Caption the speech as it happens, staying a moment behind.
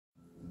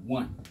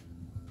1.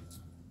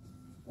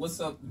 What's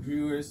up,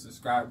 viewers,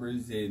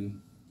 subscribers, and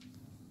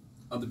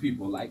other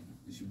people alike?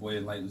 It's your boy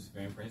Enlightened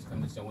Lucifer Prince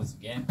coming to show once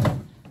again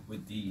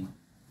with the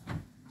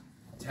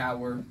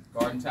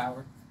garden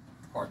tower,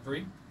 part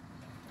 3.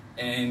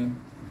 And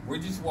we're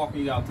just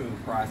walking y'all through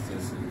the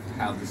process of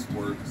how this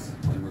works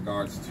in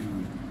regards to,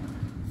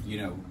 you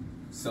know,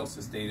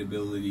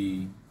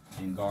 self-sustainability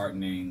in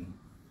gardening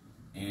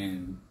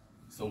and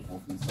so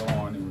forth and so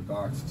on in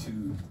regards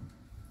to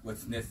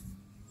what's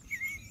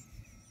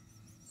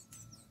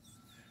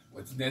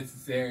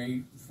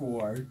necessary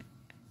for,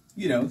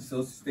 you know,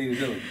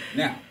 self-sustainability.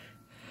 Now,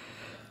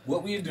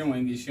 what we are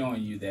doing is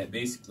showing you that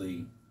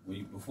basically,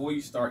 before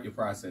you start your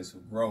process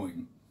of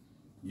growing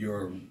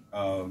your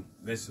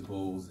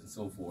vegetables and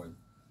so forth,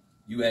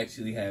 you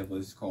actually have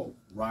what's called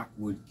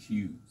rockwood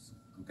cubes,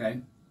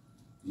 okay?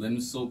 You let them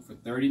soak for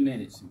 30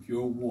 minutes in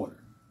pure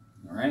water,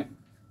 all right?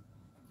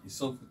 You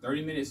soak for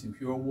 30 minutes in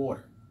pure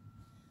water.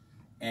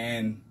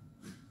 And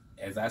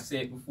as I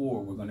said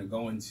before, we're going to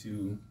go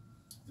into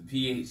the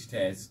pH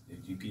test.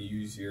 If you can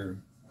use your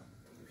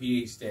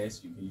pH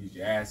test, you can use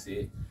your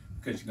acid,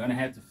 because you're going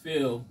to have to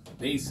fill the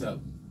base up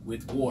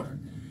with water.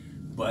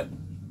 But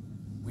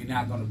we're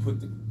not going to put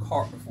the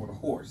cart before the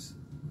horse.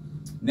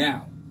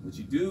 Now, what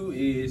you do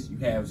is you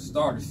have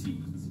starter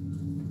seeds.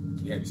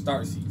 You have your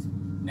starter seeds.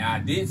 Now, I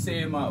did say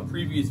in my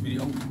previous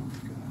video,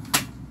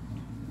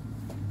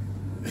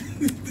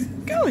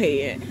 go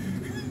ahead.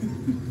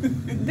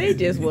 They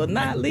just will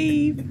not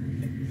leave.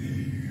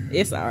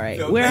 It's all right.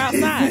 So we're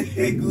outside.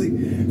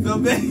 So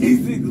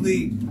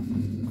basically,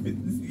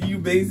 you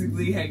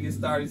basically have your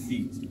starter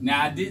seeds.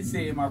 Now, I did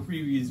say in my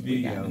previous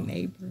video, we got a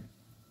neighbor.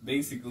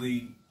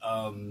 Basically,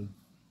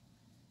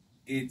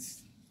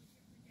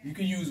 you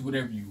can use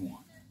whatever you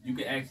want. You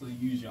can actually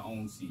use your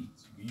own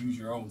seeds. You can use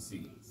your own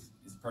seeds.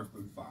 It's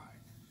perfectly fine.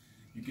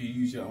 You can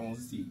use your own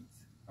seeds.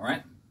 All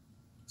right?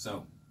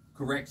 So,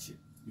 correction.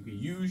 You can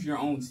use your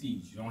own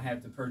seeds. You don't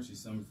have to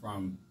purchase them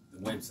from the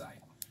website.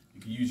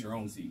 You can use your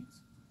own seeds.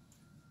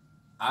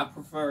 I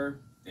prefer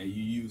that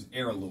you use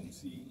heirloom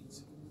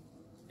seeds.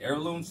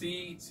 Heirloom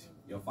seeds,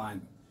 you'll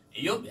find them.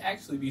 And you'll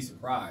actually be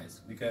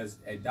surprised, because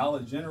at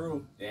Dollar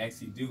General, they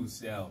actually do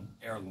sell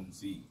heirloom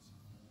seeds.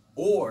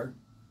 Or,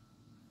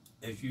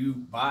 if you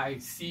buy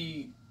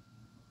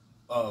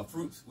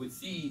fruits with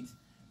seeds,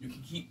 you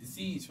can keep the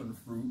seeds from the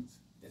fruits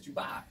that you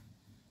buy.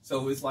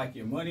 So it's like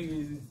your money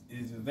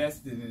is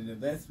invested in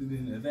investment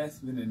and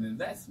investment and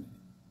investment.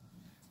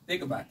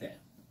 Think about that.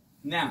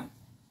 Now,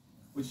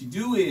 what you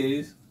do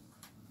is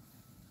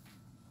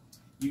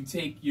you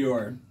take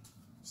your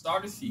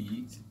starter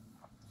seeds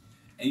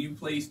and you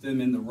place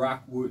them in the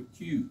rockwood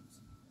cubes,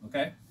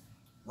 okay?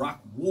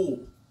 Rock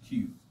wool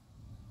cubes.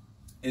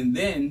 And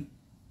then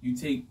you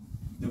take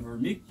the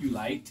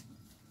vermiculite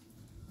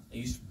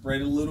and you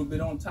spread a little bit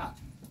on top,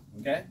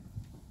 okay?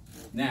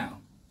 Now,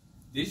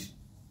 this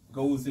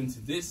goes into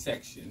this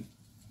section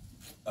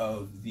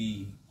of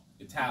the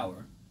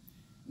tower.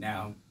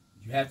 Now,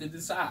 you have to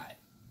decide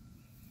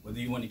whether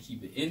you want to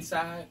keep it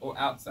inside or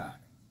outside.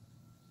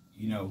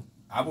 You know,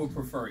 I would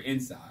prefer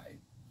inside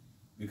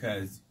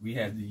because we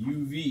have the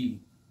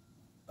UV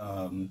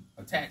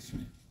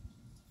attachment.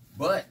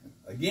 But,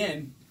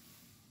 again,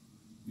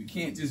 you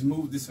can't just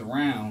move this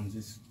around,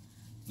 just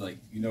like,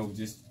 you know,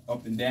 just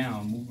up and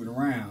down, move it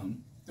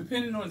around.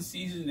 Depending on the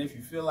season, if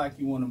you feel like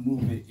you want to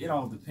move it, it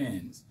all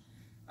depends.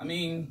 I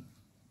mean,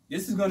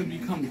 this is going to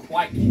become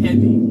quite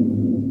heavy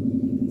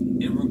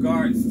in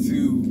regards to,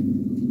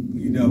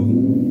 you know,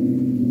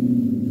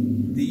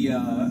 the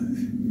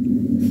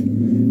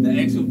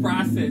actual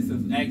process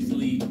of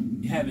actually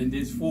having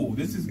this full.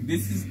 This is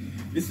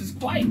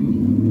quite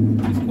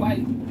maneuverable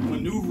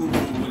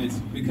when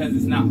because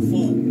it's not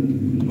full.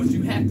 But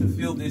you have to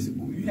fill this.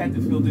 You have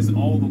to fill this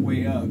all the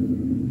way up.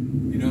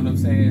 You know what I'm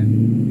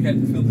saying? You have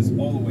to fill this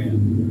all the way up.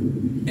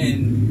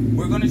 And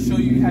we're going to show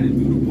you how to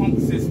do the pump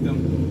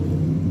system.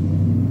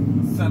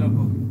 Son of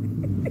a...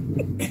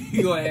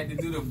 You're going to have to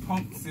do the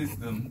pump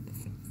system.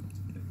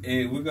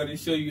 And we're going to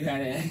show you how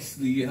to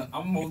actually...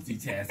 I'm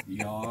multitasking,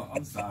 y'all.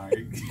 I'm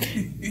sorry.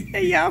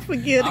 Hey, y'all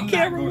forget the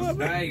camera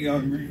woman. I ain't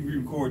going to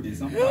re-record this.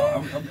 I'm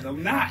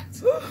not.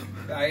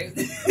 Right?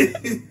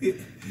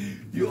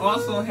 You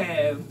also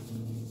have...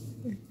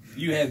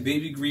 You have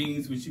baby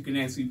greens, which you can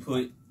actually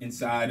put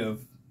inside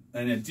of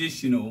an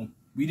additional...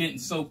 We didn't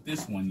soak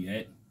this one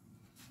yet,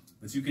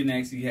 but you can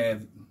actually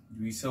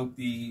we soak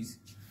these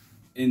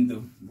in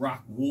the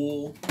rock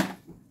wool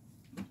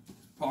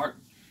part.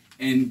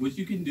 And what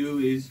you can do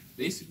is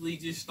basically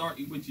just start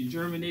with your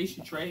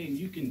germination tray, and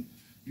you can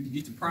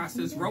get the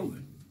process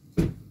rolling.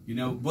 You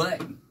know,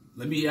 but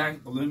let me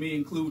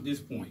include this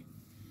point.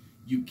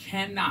 You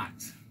cannot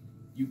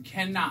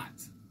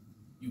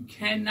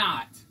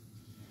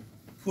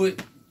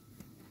put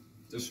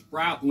the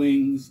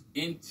sproutlings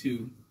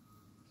into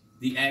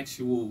the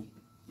actual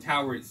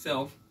tower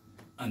itself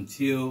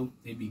until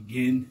they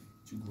begin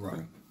to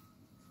grow.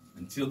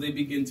 Until they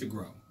begin to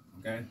grow,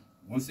 okay?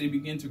 Once they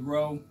begin to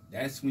grow,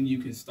 that's when you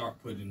can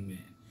start putting them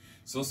in.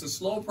 So it's a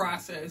slow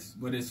process,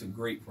 but it's a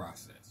great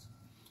process.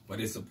 but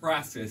it's a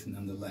process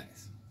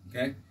nonetheless.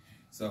 Okay,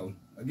 so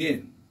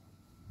again,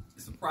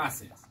 it's a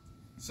process.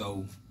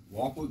 So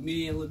walk with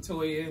me and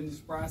Latoya in this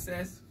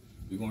process.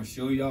 We're gonna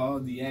show y'all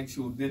the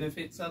actual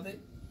benefits of it,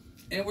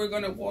 and we're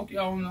gonna walk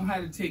y'all on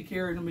how to take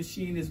care of the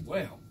machine as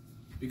well,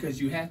 because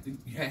you have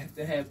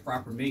to have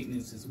proper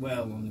maintenance as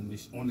well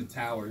on the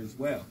tower as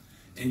well,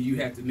 and you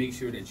have to make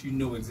sure that you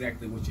know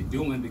exactly what you're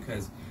doing,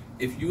 because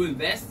if you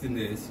invest in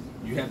this,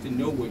 you have to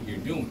know what you're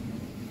doing.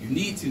 You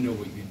need to know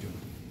what you're doing,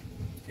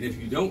 and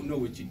if you don't know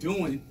what you're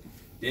doing,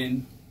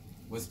 then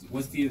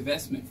what's the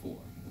investment for?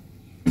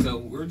 So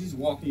we're just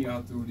walking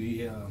y'all through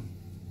the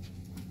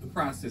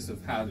process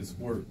of how this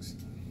works,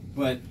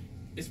 but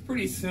it's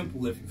pretty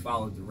simple if you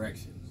follow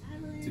directions.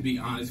 To be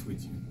honest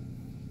with you,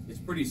 it's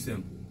pretty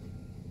simple.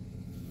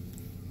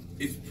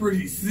 It's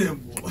pretty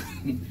simple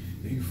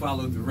if you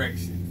follow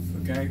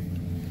directions, okay?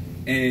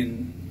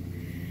 And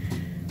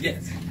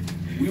yes,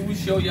 we will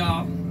show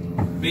y'all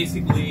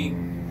basically.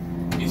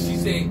 If she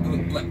say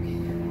like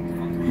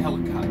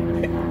helicopter,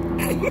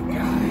 oh my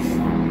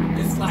gosh,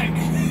 it's like.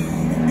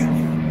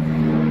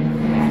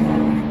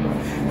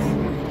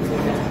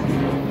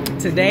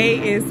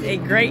 Today is a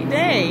great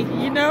day.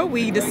 You know,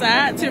 we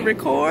decide to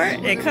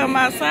record and come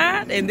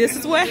outside, and this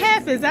is what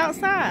happens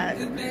outside.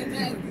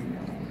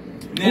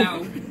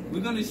 Now,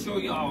 we're going to show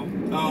y'all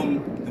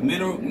the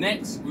mineral.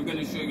 Next, we're going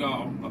to show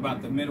y'all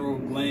about the mineral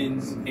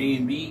blends A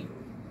and B.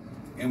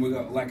 And we're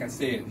gonna, like I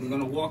said, we're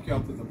going to walk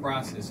y'all through the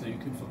process so you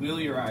can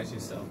familiarize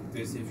yourself with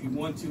this if you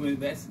want to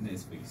invest in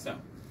this for yourself.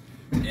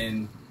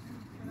 And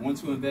you want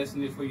to invest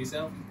in it for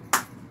yourself?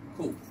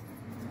 Cool.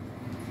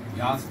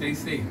 Y'all stay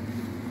safe.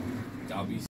 Y'all be